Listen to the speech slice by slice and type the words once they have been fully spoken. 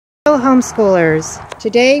Homeschoolers,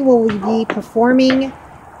 today we'll be performing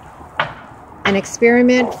an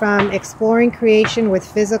experiment from Exploring Creation with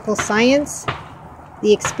Physical Science.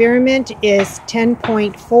 The experiment is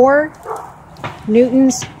 10.4,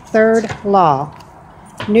 Newton's third law.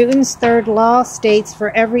 Newton's third law states for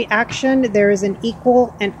every action there is an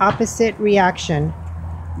equal and opposite reaction.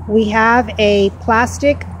 We have a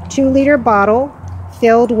plastic 2-liter bottle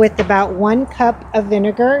filled with about 1 cup of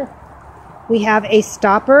vinegar. We have a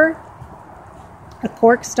stopper, a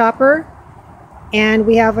cork stopper, and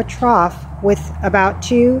we have a trough with about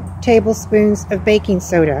 2 tablespoons of baking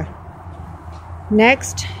soda.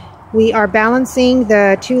 Next, we are balancing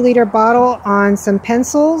the 2-liter bottle on some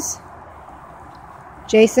pencils.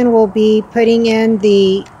 Jason will be putting in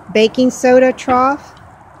the baking soda trough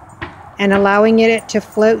and allowing it to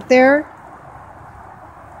float there.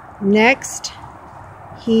 Next,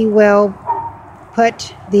 he will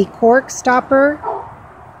put the cork stopper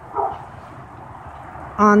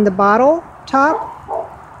on the bottle top.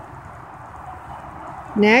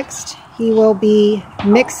 Next, he will be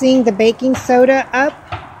mixing the baking soda up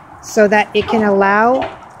so that it can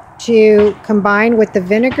allow to combine with the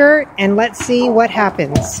vinegar, and let's see what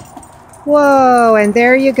happens. Whoa, and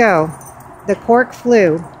there you go. The cork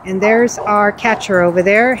flew, and there's our catcher over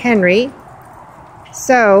there, Henry.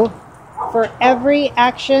 So, for every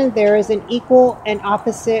action, there is an equal and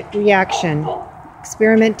opposite reaction.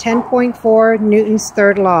 Experiment 10.4, Newton's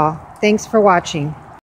third law. Thanks for watching.